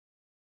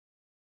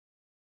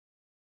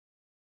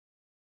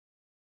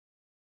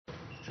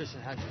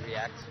Tristan, how'd you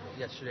react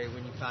yesterday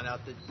when you found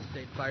out that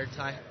they'd fired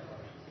Ty?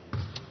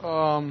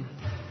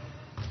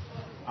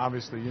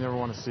 Obviously, you never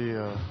want to see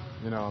a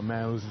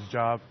man lose his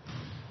job,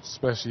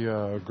 especially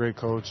a great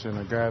coach and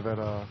a guy that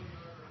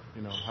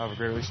have a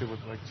great relationship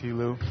with like T.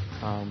 Lou.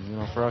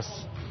 For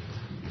us,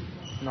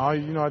 at the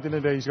end of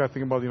the day, you just got to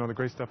think about the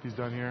great stuff he's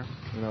done here.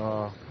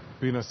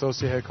 Being an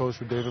associate head coach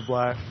for David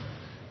Blatt,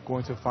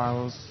 going to the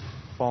finals,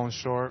 falling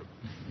short.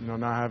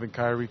 Not having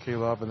Kyrie,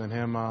 K-Love, and then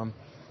him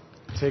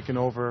taking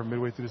over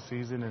midway through the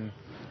season and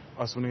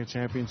us winning a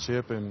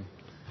championship and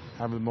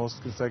having the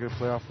most consecutive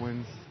playoff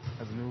wins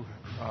as a new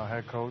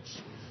head coach.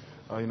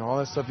 All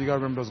that stuff, you got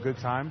to remember those good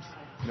times.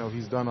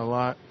 He's done a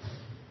lot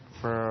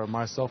for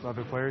myself and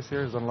other players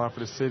here. He's done a lot for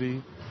the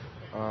city,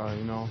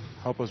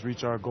 help us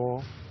reach our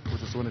goal,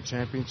 which is to win a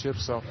championship.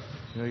 So,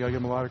 you got to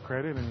give him a lot of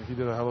credit, and he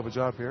did a hell of a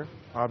job here.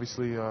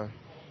 Obviously,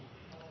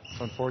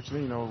 it's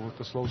unfortunate, with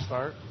the slow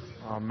start.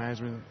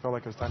 Management felt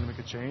like it was time to make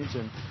a change,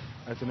 and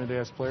at the end of the day,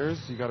 as players,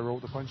 you got to roll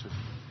with the punches.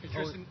 Hey,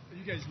 Tristan,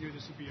 you guys knew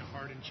this would be a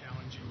hard and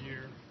challenging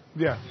year.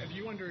 Yeah. Have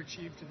you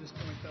underachieved to this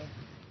point, though?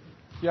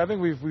 Yeah, I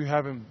think we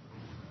haven't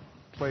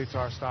played to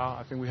our style.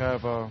 I think we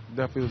have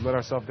definitely let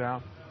ourselves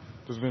down.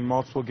 There's been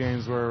multiple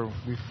games where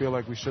we feel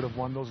like we should have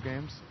won those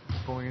games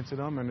going into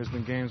them, and there's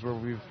been games where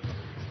we've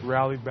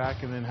rallied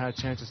back and then had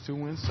chances to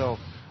win. So,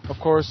 of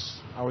course,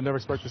 I would never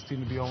expect this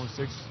team to be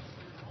 0-6,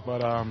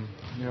 but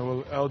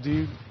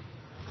LD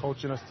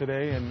coaching us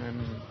today, and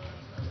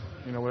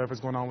whatever's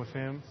going on with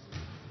him,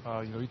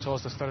 he told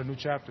us to start a new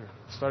chapter.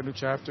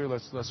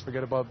 Let's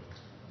forget about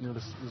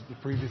the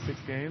previous 6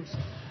 games.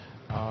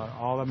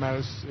 All that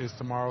matters is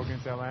tomorrow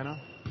against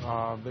Atlanta.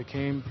 They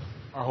came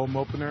our home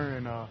opener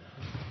and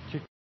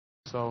kicked.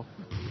 So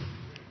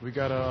we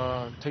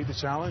gotta take the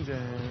challenge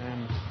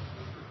and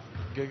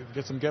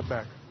get some get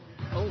back.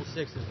 0-6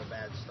 is a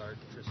bad start,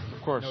 Tristan.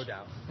 Of course, no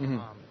doubt. Mm-hmm.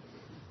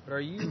 But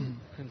are you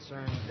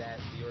concerned that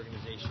the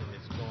organization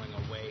is going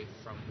away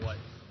from what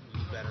you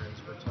veterans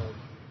were told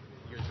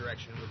your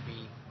direction would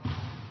be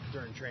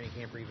during training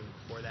camp or even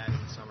before that in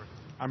the summer?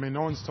 I mean,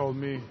 no one's told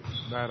me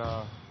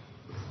that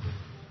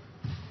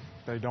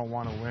they don't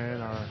want to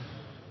win or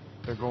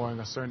they're going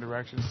a certain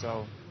direction.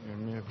 So,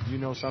 if you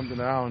know something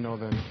that I don't know,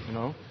 then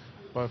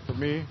But for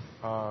me,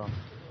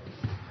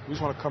 we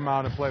just want to come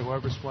out and play.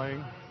 Whoever's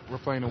playing, we're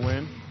playing to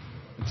win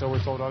until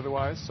we're told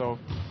otherwise. So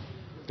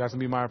that's going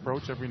to be my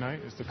approach every night,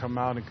 is to come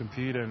out and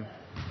compete and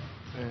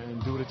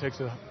do what it takes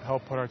to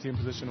help put our team in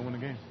position to win the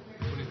game.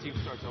 When a team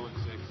starts 0-6 and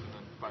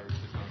then fires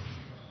the coach,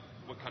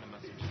 what kind of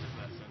message does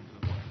that send to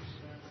the players?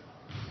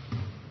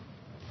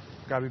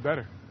 Got to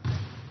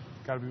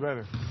be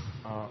better.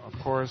 Of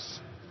course,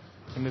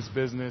 in this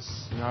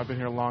business, I've been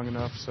here long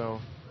enough, so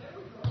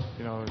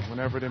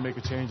whenever they make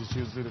a change, it's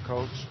usually the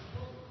coach.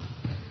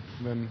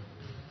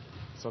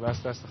 So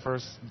that's the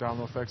first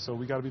domino effect. So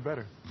we got to be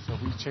better. So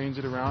if we change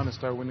it around and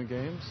start winning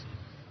games,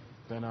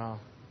 then the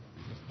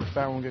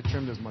fat won't get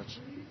trimmed as much.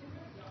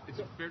 Is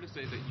it fair to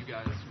say that you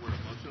guys were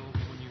emotional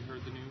when you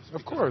heard the news?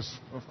 Of course.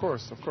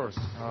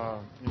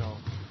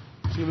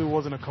 T. Lou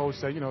wasn't a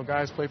coach that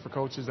guys play for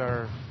coaches that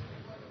are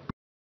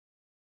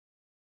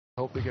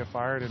hope they get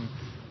fired and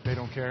they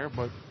don't care.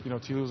 But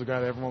T. Lou was a guy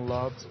that everyone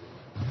loved,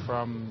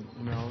 from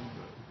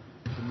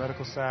the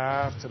medical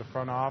staff to the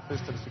front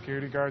office to the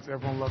security guards.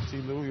 Everyone loved T.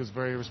 Lou. He was a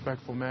very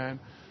respectful man,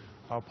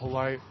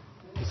 polite.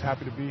 He's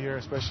happy to be here,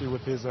 especially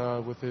with his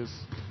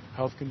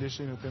health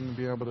condition, with him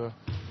being able to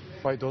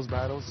fight those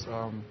battles.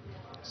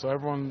 So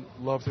everyone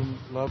loved him,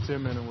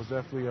 and it was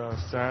definitely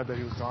sad that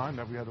he was gone,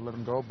 that we had to let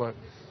him go. But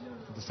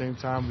at the same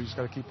time, we just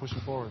got to keep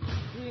pushing forward.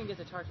 You didn't get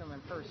to talk to him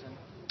in person.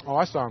 Oh,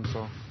 I saw him,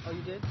 so. Oh,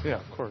 you did? Yeah,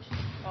 of course.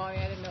 Oh, I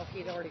didn't know if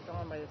he'd already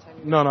gone by the time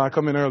you... No, I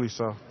come in early,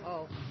 so.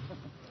 Oh.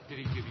 Did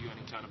he give you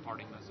any kind of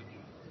parting message?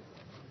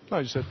 No,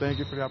 he just said thank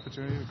you for the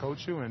opportunity to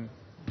coach you, and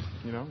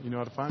you know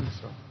how to find me,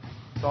 so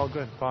it's all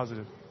good,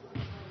 positive.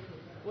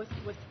 With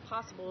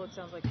possible, it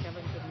sounds like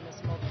Kevin could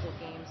miss multiple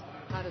games.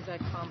 How does that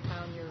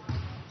compound your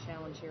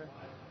challenge here?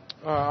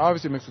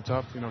 Obviously, it makes it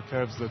tough.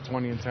 Kev's the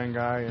 20-10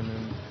 guy, and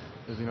then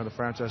there's the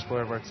franchise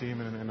player of our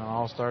team and an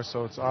all-star.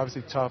 So it's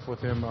obviously tough with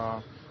him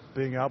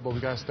being out, but we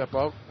got to step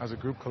up as a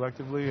group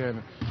collectively.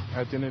 And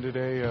at the end of the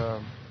day,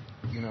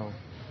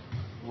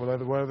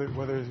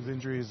 whether his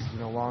injury is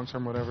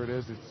long-term, whatever it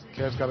is,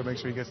 Kev's got to make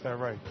sure he gets that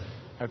right.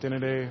 At the end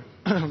of the day,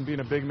 being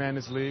a big man in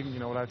this league,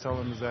 what I tell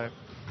him is that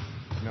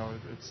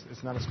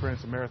it's not a sprint,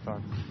 it's a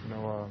marathon.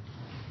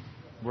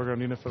 We're going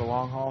to need him for the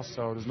long haul,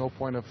 so there's no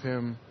point of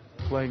him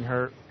playing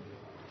hurt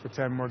for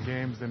 10 more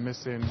games than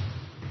missing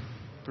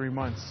 3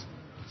 months.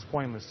 It's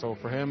pointless. So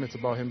for him, it's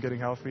about him getting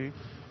healthy.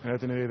 And at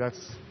the end of the day,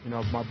 that's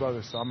my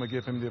brother. So I'm going to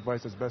give him the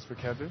advice that's best for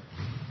Kevin.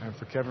 And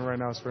for Kevin right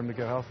now, it's for him to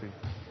get healthy.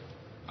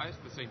 I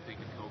asked the same thing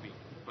to Kobe,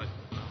 but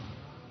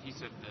he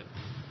said that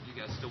you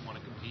guys still want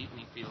to compete, and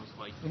he feels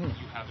like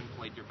you haven't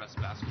played your best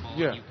basketball,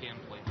 and you can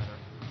play better.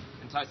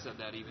 And Ty said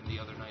that even the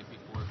other night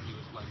before he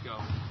was let go.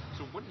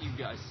 So what do you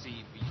guys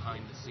see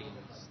behind the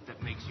scenes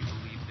that makes you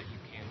believe that you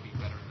can be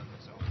better than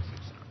this 0-6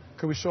 start?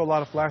 Because we show a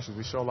lot of flashes.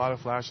 We show a lot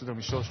of flashes, and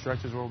we show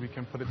stretches where we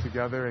can put it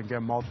together and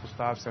get multiple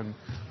stops and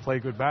play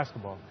good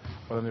basketball.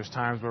 But then there's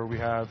times where we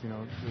have,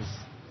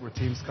 where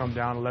teams come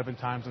down 11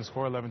 times and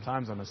score 11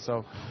 times on us.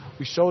 So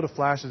we show the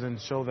flashes and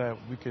show that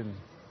we can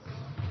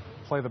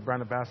play the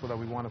brand of basketball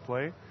that we want to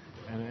play,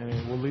 and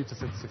it will lead to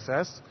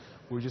success.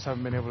 We just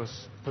haven't been able to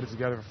put it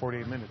together for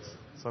 48 minutes.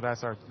 So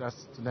that's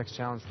the next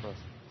challenge for us.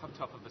 How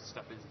tough of a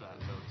step is that,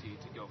 though, T,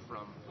 to go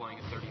from playing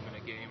a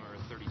 30-minute game or a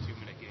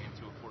 32-minute game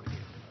to a 48-minute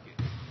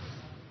game?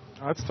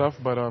 That's tough,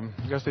 but I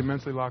guess they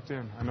mentally locked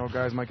in. I know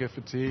guys might get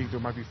fatigued or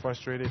might be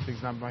frustrated.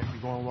 Things might be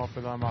going well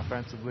for them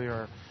offensively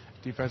or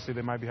defensively.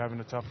 They might be having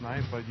a tough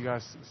night, but you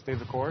guys stay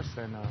the course,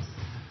 and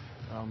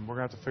we're going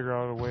to have to figure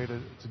out a way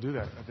to do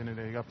that. At the end of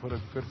the day, you got to put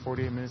a good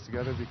 48 minutes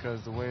together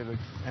because the way the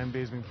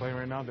NBA's been playing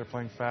right now, they're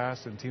playing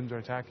fast and teams are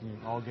attacking you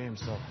all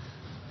games. So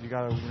you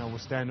got to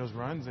withstand those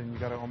runs, and you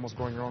got to almost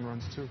go on your own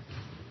runs too.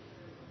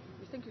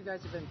 You think you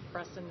guys have been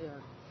pressed into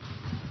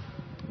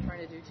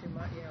trying to do too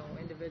much,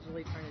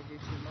 individually trying to do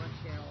too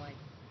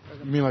much,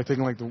 You mean like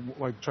taking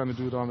trying to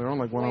do it on their own,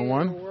 like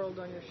one-on-one? The world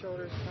on your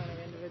shoulders, kind of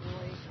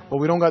individually. Well,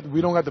 we don't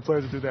got the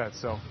players to do that,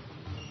 so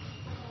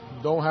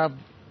don't have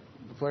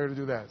the player to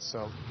do that.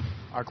 So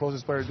our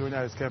closest player doing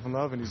that is Kevin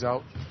Love, and he's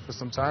out for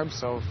some time.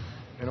 So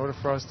in order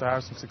for us to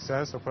have some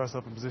success or put us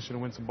up in position to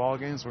win some ball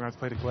games, we're going to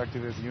have to play the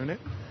collective as a unit.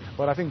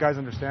 But I think guys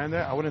understand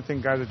that. I wouldn't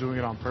think guys are doing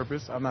it on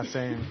purpose. I'm not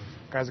saying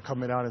guys are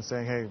coming out and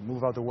saying, hey,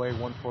 move out the way,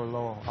 1-4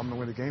 low, I'm going to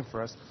win the game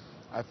for us.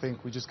 I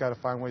think we just got to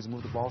find ways to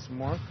move the ball some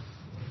more.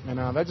 And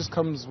that just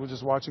comes with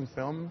just watching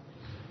film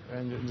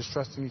and just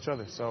trusting each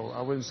other. So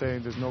I wouldn't say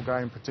there's no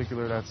guy in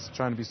particular that's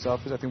trying to be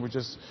selfish. I think we're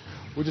just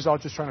all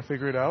just trying to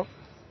figure it out,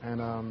 and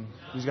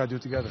we just got to do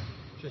it together.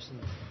 Tristan,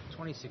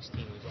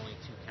 2016 was only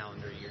 2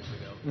 calendar years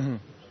ago.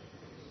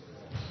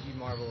 Mm-hmm. You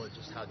marvel at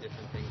just how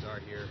different things are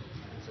here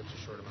in such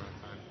a short amount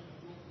of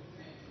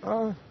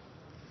time.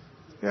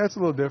 Yeah, it's a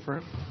little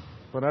different,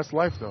 but that's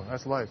life, though.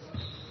 That's life.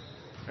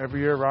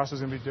 Every year, roster's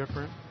gonna be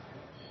different.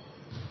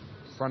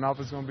 Front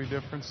office is gonna be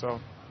different.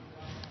 So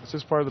it's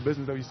just part of the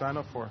business that you sign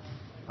up for.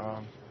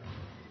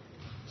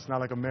 It's not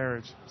like a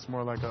marriage. It's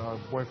more like a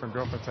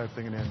boyfriend-girlfriend type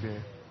thing in the NBA.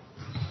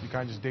 You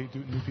kind of just date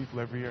new people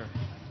every year.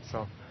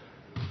 So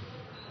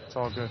it's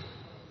all good.